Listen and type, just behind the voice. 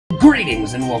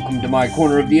Greetings and welcome to my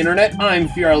corner of the internet. I'm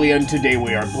Fierly and today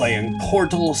we are playing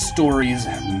Portal Stories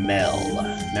Mel.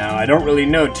 Now, I don't really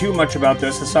know too much about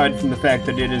this aside from the fact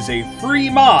that it is a free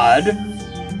mod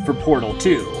for Portal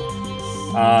 2.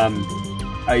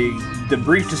 The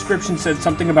brief description said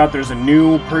something about there's a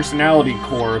new personality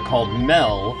core called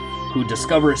Mel who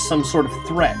discovers some sort of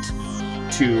threat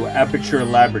to Aperture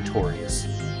Laboratories.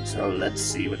 So let's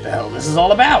see what the hell this is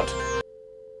all about.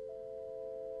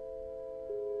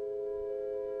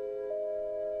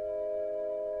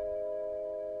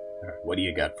 What do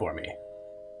you got for me?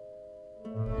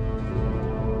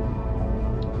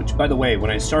 Which, by the way, when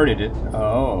I started it...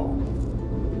 Oh.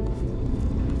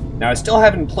 Now, I still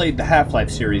haven't played the Half-Life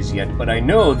series yet, but I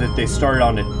know that they started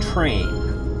on a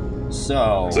train.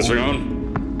 So... Is this thing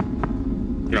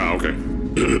on? Ah, okay.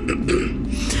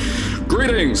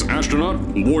 Greetings, astronaut,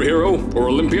 war hero, or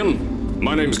Olympian.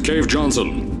 My name's Cave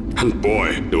Johnson. And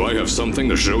boy, do I have something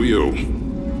to show you.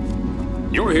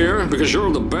 You're here because you're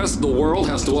the best the world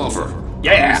has to offer.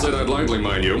 Yeah! I said I'd lightly,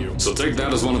 mind you, so take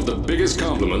that as one of the biggest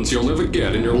compliments you'll ever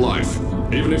get in your life,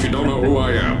 even if you don't know who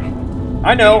I am.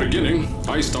 I know. In the beginning,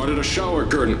 I started a shower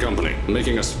curtain company,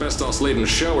 making asbestos-laden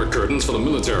shower curtains for the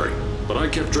military, but I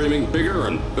kept dreaming bigger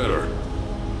and better.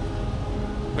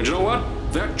 And you know what?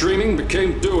 That dreaming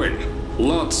became doing.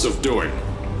 Lots of doing,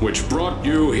 which brought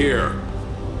you here.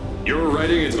 You're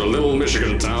riding into the little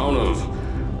Michigan town of...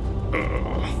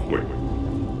 wait.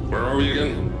 Where are we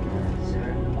again?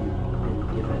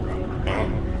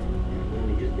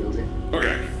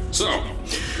 Okay, so,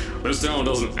 this town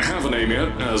doesn't have a name yet,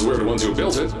 as we're the ones who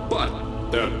built it, but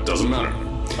that doesn't matter.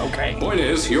 Okay. Point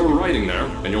is, you're riding there,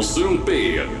 and you'll soon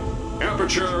be at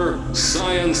Aperture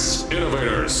Science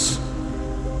Innovators.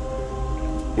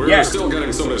 We're still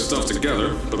getting some of this stuff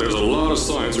together, but there's a lot of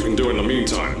science we can do in the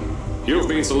meantime. You've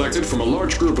been selected from a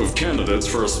large group of candidates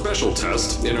for a special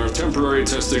test in our temporary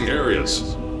testing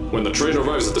areas. When the train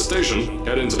arrives at the station,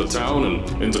 head into the town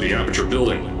and into the Aperture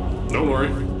building. Don't worry,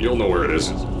 you'll know where it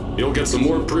is. You'll get some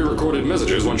more pre-recorded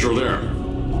messages once you're there.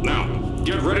 Now,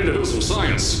 get ready to do some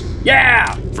science.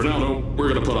 Yeah! For now, though, we're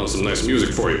gonna put on some nice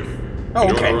music for you. Oh,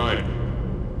 Enjoy okay. the ride.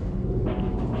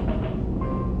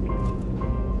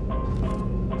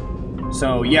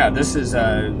 So, yeah, this is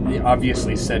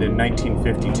obviously set in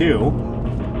 1952,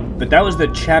 but that was the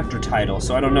chapter title,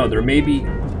 so I don't know, there may be...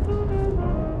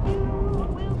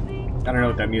 I don't know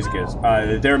what that music is.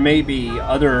 There may be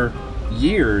other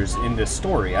years in this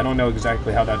story. I don't know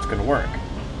exactly how that's going to work.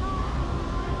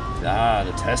 Ah,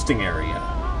 the testing area.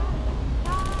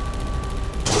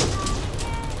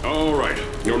 Alright,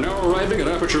 you're now arriving at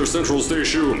Aperture Central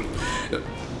Station.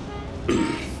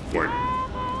 Wait.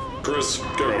 Chris,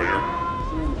 get over here.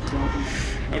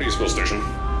 How do you spell station?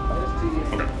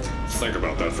 Okay, think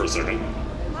about that for a second.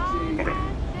 Okay.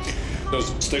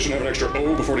 Does station have an extra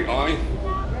O before the I?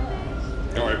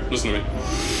 Alright, listen to me.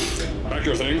 Pack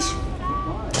your things.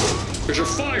 Because you're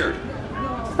fired!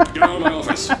 Get out of my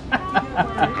office. Out.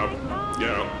 Get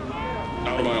out.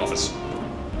 Out of my office.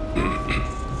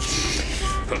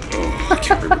 Oh, I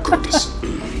can't re-record this.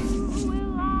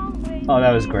 Oh,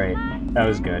 that was great. That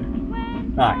was good.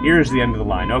 Ah, here's the end of the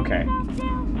line. Okay.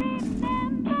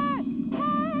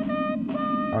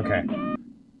 Okay.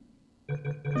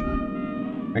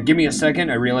 Now give me a second.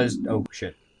 I realized... Oh,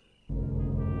 shit.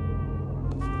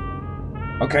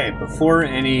 Okay, before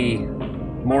any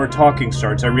more talking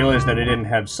starts, I realized that I didn't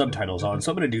have subtitles on,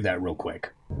 so I'm going to do that real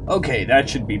quick. Okay, that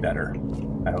should be better.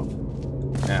 I hope.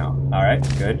 Now, alright,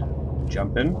 good.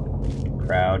 Jumping.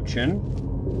 Crouching.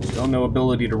 Still no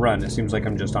ability to run. It seems like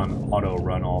I'm just on auto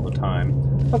run all the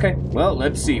time. Okay, well,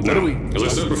 let's see. What do we... As I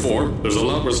said before, there's a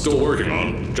lot we're still working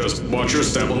on. Just watch your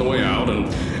step on the way out, and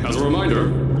as a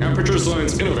reminder, Aperture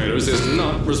Science Innovators is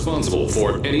not responsible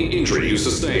for any injury you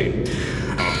sustain.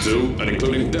 Up to and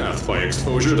including death by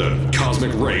exposure to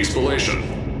cosmic ray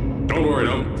spallation. Don't worry,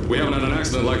 though. We haven't had an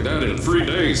accident like that in 3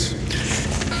 days.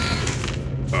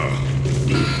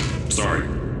 Sorry.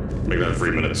 Make that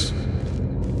 3 minutes.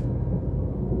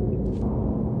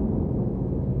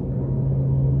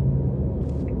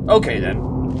 Okay, then.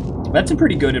 That's a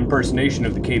pretty good impersonation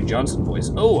of the Cave Johnson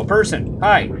voice. Oh, a person!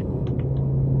 Hi!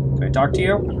 Can I talk to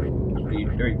you?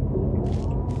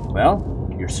 Well,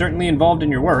 you're certainly involved in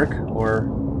your work,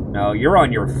 or... No, you're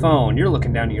on your phone. You're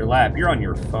looking down at your lap. You're on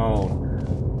your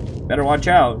phone. Better watch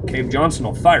out. Cave Johnson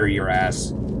will fire your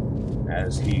ass.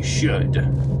 As he should.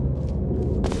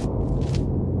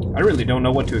 I really don't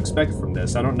know what to expect from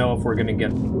this. I don't know if we're gonna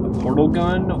get a portal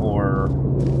gun, or...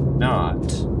 not.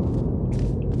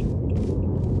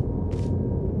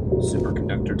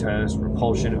 Superconductor test,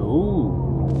 repulsion, ooh.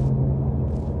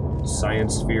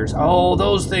 Science spheres, oh,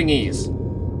 those thingies!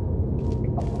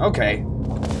 Okay.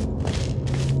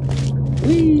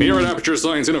 Here at Aperture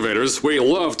Science Innovators, we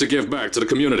love to give back to the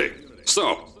community.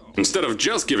 So, instead of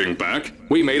just giving back,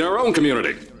 we made our own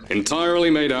community. Entirely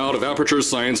made out of Aperture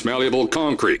Science malleable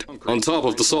concrete, on top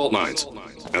of the salt mines.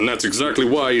 And that's exactly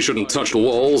why you shouldn't touch the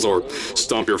walls or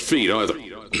stomp your feet either.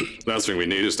 Last thing we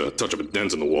need is to touch up a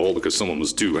dent in the wall because someone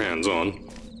was too hands-on.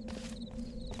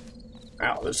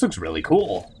 Wow, this looks really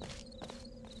cool.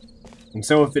 And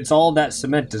so if it's all that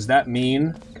cement, does that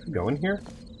mean... Can I go in here?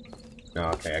 No,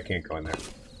 okay, I can't go in there.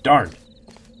 Darn.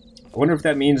 I wonder if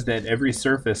that means that every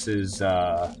surface is,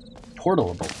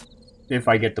 portalable. If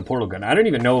I get the portal gun. I don't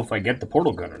even know if I get the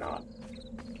portal gun or not.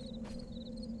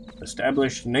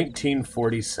 Established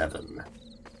 1947.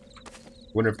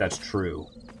 Wonder if that's true.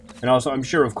 And also, I'm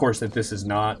sure, of course, that this is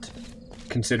not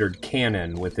considered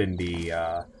canon within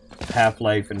the,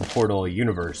 Half-Life and Portal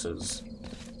universes.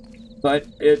 But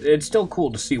it's still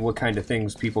cool to see what kind of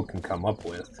things people can come up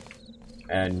with.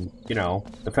 And, you know,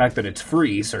 the fact that it's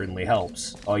free certainly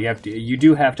helps. You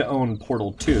do have to own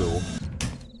Portal 2,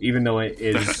 even though it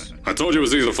is... I told you it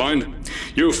was easy to find.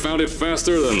 You found it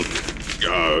faster than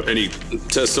any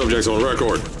test subjects on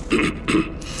record.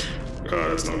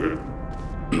 That's not good.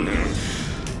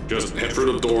 Just head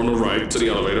through the door on the right to the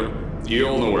elevator. You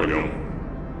all know where to go.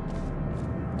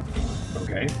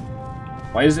 Okay.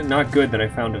 Why is it not good that I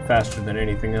found it faster than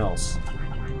anything else?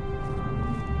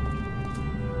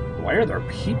 Why are there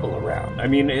people around? I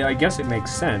mean, I guess it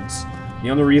makes sense. The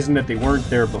only reason that they weren't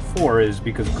there before is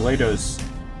because GLaDOS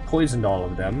poisoned all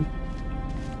of them.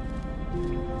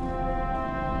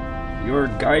 Your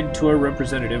guide tour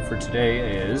representative for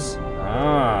today is...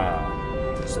 Ah,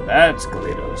 so that's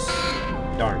GLaDOS.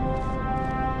 Darn.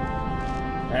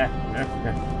 Okay.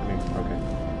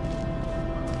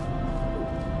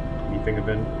 Anything of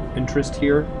interest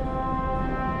here?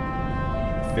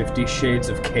 50 Shades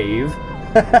of Cave.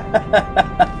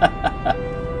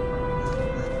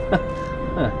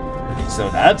 So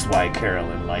that's why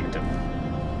Carolyn liked him.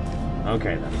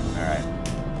 Okay then, alright.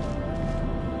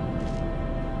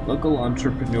 Local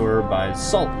entrepreneur buys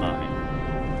salt mine.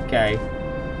 Okay.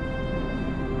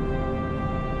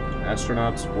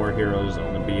 Astronauts, war heroes,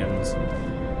 Olympians.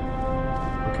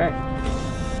 Okay.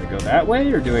 Do I go that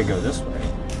way or do I go this way?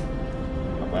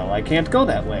 Well, I can't go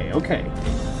that way. Okay.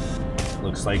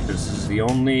 Looks like this is the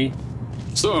only...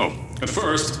 So, at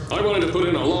first, I wanted to put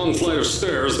in a long flight of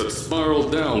stairs that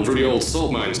spiraled down through the old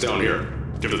salt mines down here.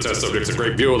 Give the test subjects a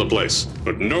great view of the place.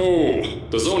 But no!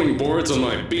 The zoning boards on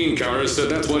my bean counters said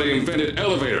that's why they invented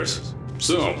elevators.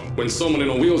 So, when someone in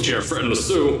a wheelchair threatened to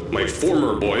sue, my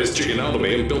former boys chickened out of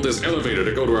me and built this elevator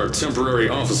to go to our temporary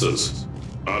offices.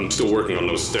 I'm still working on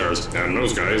those stairs, and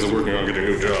those guys are working on getting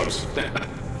new jobs.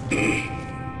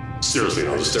 Seriously,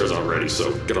 though, the stairs aren't ready,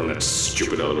 so get on that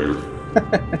stupid elevator.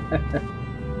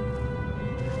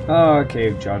 Oh,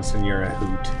 Cave Johnson, you're a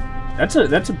hoot.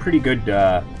 That's a pretty good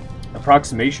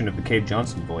approximation of the Cave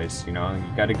Johnson voice. You know, you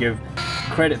got to give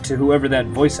credit to whoever that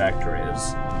voice actor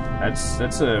is.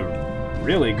 That's a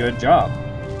really good job.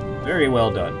 Very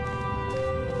well done.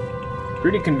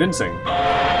 Pretty convincing.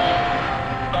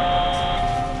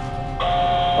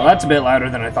 Well, that's a bit louder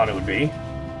than I thought it would be.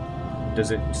 Does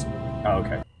it? Oh,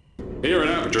 okay. Here at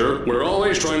Aperture, we're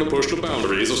always trying to push the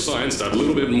boundaries of science that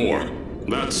little bit more.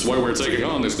 That's why we're taking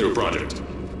on this new project.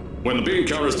 When the bean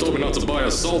counters told me not to buy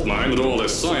a salt mine to do all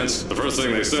this science, the first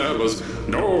thing they said was,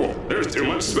 "No, there's too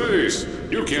much space.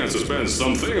 You can't suspend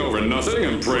something over nothing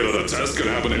and pray that a test can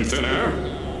happen in thin air."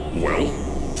 Well,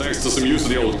 thanks to some use of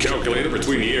the old calculator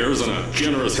between the ears and a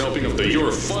generous helping of the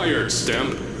 "you're fired"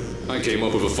 stamp, I came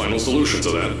up with a final solution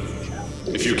to that.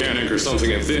 If you can't anchor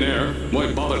something in thin air,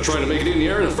 why bother trying to make it in the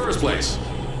air in the first place?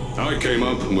 I came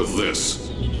up with this.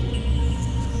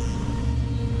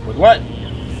 With what?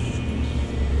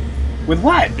 With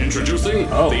what? Introducing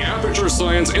the Aperture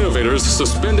Science Innovators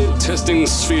Suspended Testing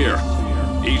Sphere.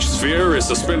 Each sphere is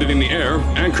suspended in the air,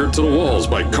 anchored to the walls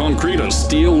by concrete and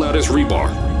steel lattice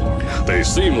rebar. They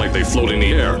seem like they float in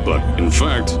the air, but in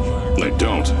fact, they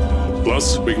don't.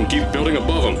 Plus, we can keep building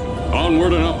above them,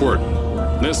 onward and upward.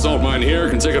 This salt mine here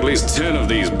can take at least 10 of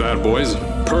these bad boys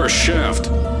per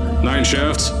shaft. 9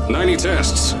 shafts, 90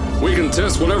 tests. We can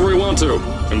test whatever we want to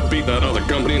and beat that other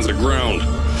company into the ground.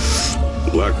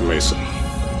 Black Mesa.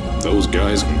 Those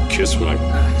guys can kiss my...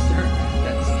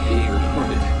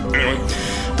 Anyway,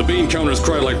 the bean counters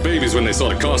cried like babies when they saw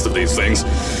the cost of these things,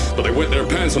 but they wet their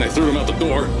pants when they threw them out the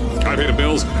door. I pay the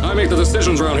bills, I make the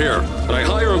decisions around here, and I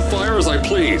hire and fire as I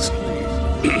please.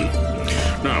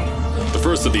 Now, the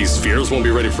first of these spheres won't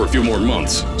be ready for a few more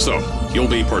months, so you'll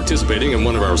be participating in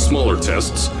one of our smaller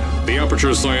tests, the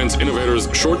Aperture Science Innovators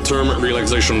Short-Term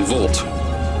Relaxation Vault.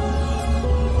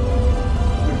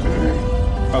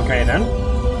 Okay, then.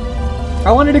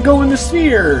 I wanted to go in the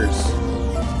spheres!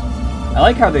 I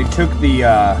like how they took the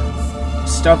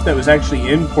stuff that was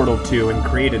actually in Portal 2 and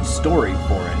created story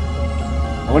for it.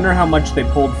 I wonder how much they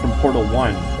pulled from Portal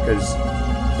 1, because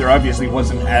there obviously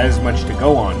wasn't as much to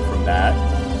go on from that.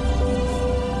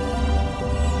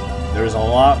 There's a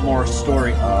lot more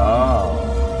story. Oh.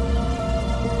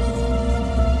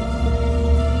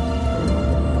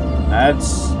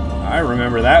 I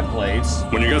remember that place.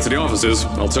 When you get to the offices,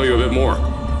 I'll tell you a bit more.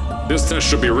 This test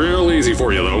should be real easy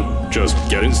for you, though. Just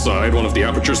get inside one of the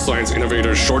Aperture Science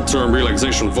Innovators Short-Term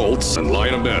Relaxation Vaults and lie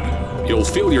in a bed. You'll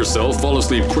feel yourself fall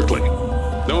asleep quickly.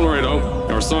 Don't worry, though.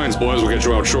 Our science boys will get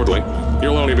you out shortly.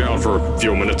 You'll only be out for a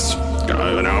few minutes.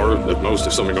 An hour at most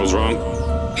if something goes wrong.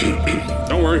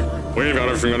 Don't worry. We've got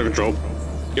everything under control.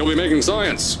 You'll be making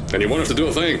science, and you won't have to do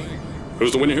a thing.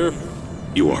 Who's the winner here?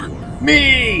 You are.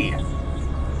 Me!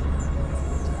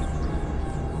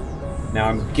 Now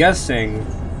I'm guessing,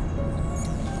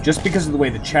 just because of the way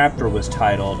the chapter was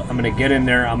titled, I'm gonna get in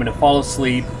there, I'm gonna fall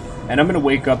asleep, and I'm gonna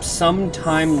wake up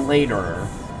sometime later,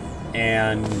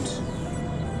 and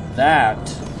that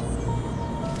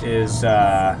is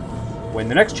when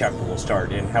the next chapter will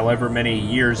start, in however many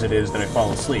years it is that I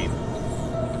fall asleep.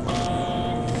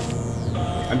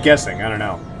 I'm guessing, I don't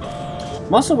know.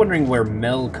 I'm also wondering where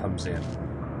Mel comes in.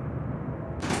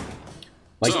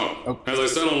 Like, as I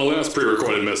said on the last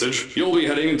pre-recorded message, you'll be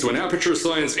heading into an Aperture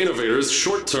Science Innovators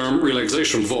Short-Term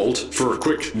Relaxation Vault for a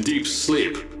quick, deep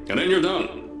sleep. And then you're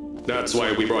done. That's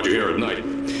why we brought you here at night.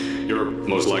 You're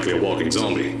most likely a walking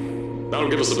zombie.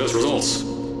 That'll give us the best results.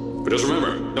 But just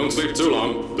remember, don't sleep too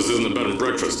long. This isn't a bed and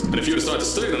breakfast. And if you decide to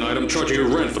stay tonight, I'm charging you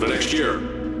rent for the next year.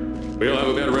 We'll have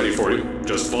a bed ready for you.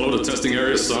 Just follow the testing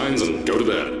area signs and go to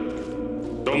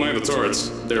bed. Don't mind the turrets.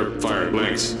 They're firing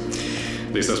blanks.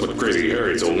 At least that's what Crazy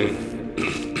Harry told me.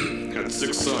 Had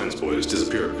 6 science boys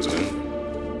disappear because of him.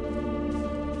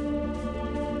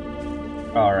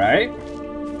 Alright.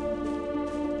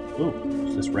 Ooh,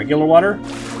 is this regular water?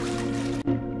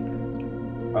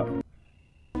 Oh.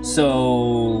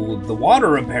 So, the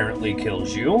water apparently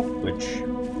kills you, which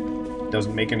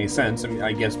doesn't make any sense. I mean,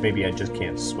 I guess maybe I just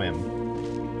can't swim.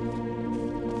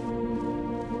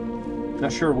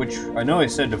 Not sure which... I know I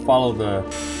said to follow the...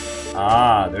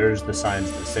 Ah, there's the signs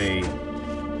that say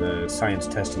the science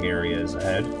testing area is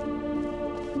ahead.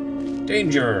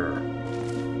 Danger!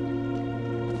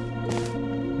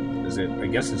 Is it... I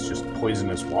guess it's just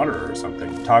poisonous water or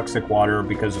something. Toxic water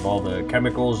because of all the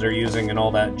chemicals they're using and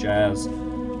all that jazz.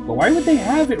 But why would they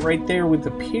have it right there with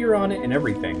the pier on it and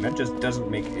everything? That just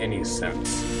doesn't make any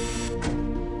sense.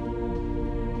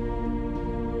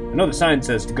 I know the sign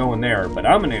says to go in there, but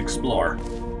I'm gonna explore.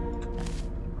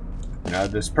 Now,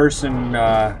 this person,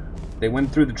 they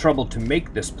went through the trouble to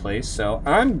make this place, so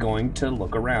I'm going to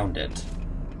look around it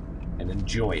and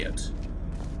enjoy it.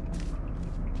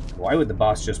 Why would the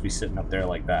boss just be sitting up there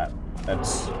like that?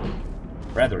 That's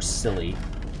rather silly.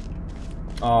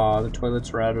 Aw, the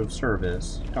toilets are out of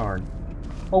service. Darn.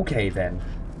 Okay, then.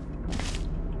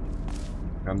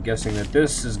 I'm guessing that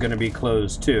this is going to be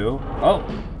closed, too. Oh,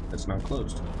 it's not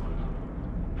closed.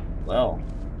 Well...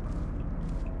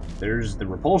 There's the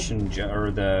repulsion,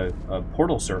 or the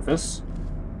portal surface.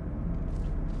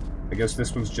 I guess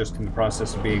this one's just in the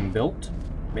process of being built,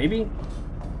 maybe?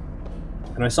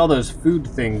 And I saw those food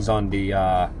things on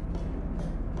the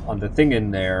thing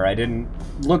in there. I didn't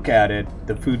look at it,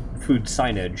 the food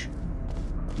signage,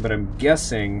 but I'm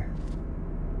guessing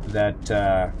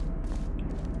that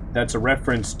that's a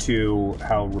reference to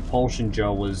how repulsion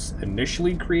gel was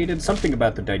initially created. Something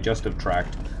about the digestive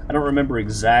tract. I don't remember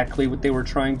exactly what they were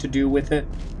trying to do with it.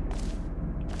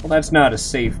 Well, that's not a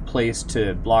safe place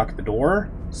to block the door.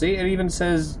 See, it even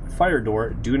says fire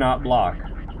door, do not block.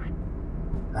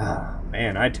 Ah,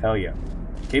 man, I tell you.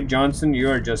 Cape Johnson, you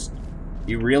are just...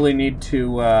 You really need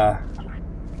to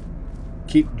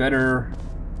keep better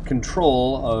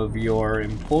control of your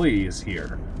employees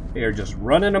here. They are just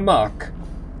running amok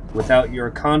without your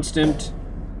constant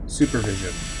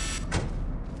supervision.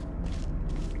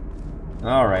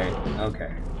 Alright,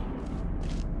 okay.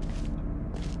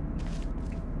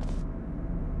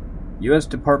 U.S.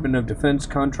 Department of Defense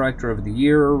Contractor of the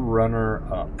Year,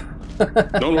 runner-up.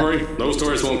 Don't worry, those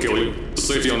turrets won't kill you. The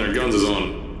safety on their guns is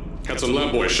on. Had some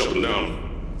lab boys shut them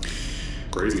down.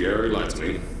 Crazy Harry lied to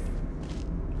me.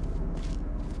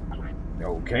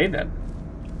 Okay, then.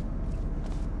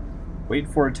 Wait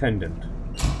for attendant.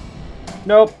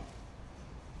 Nope.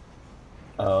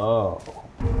 Oh.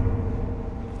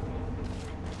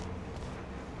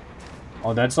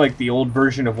 Oh, that's like the old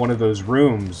version of one of those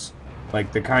rooms.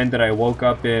 Like the kind that I woke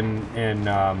up in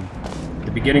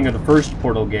the beginning of the first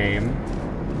Portal game.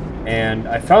 And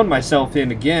I found myself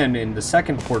again in the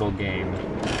second Portal game,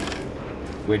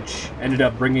 which ended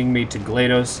up bringing me to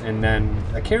GLaDOS, and then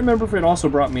I can't remember if it also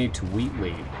brought me to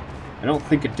Wheatley. I don't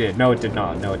think it did. No, it did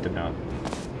not. No, it did not.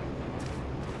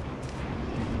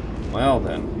 Well,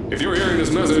 then. If you're hearing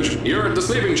this message, you're at the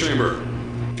sleeping chamber.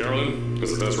 Carolyn,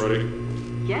 is the test ready?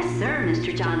 Yes, sir,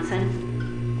 Mr.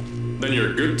 Johnson. Then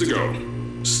you're good to go.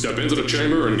 Step into the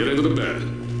chamber and get into the bed.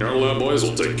 Our lab boys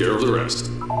will take care of the rest.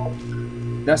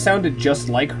 That sounded just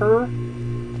like her,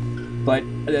 but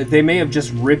they may have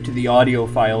just ripped the audio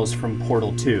files from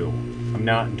Portal 2. I'm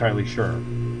not entirely sure.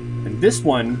 And this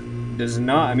one does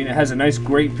not. I mean, it has a nice,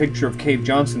 great picture of Cave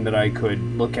Johnson that I could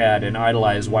look at and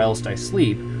idolize whilst I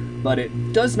sleep, but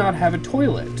it does not have a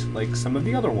toilet like some of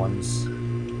the other ones.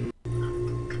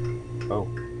 Oh,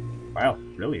 wow,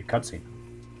 really a cutscene.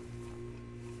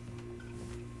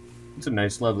 It's a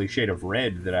nice, lovely shade of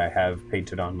red that I have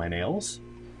painted on my nails.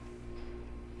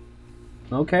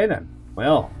 Okay, then.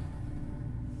 Well,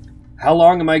 how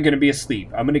long am I going to be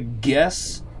asleep? I'm going to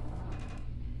guess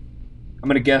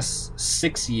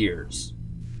 6 years.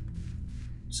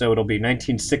 So it'll be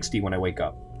 1960 when I wake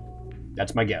up.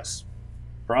 That's my guess.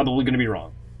 Probably going to be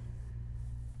wrong.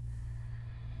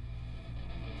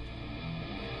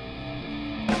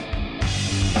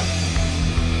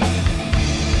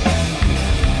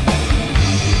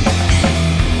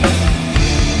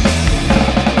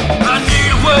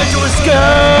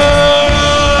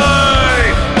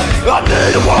 I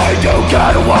need a way to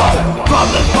get away from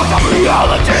this fucked up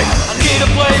reality. I need a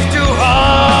place to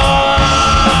hide,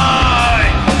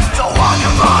 so I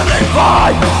can finally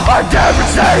find a different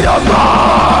state of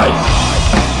mind.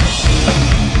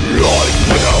 Life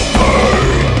without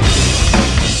pain,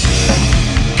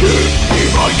 give me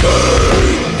my game.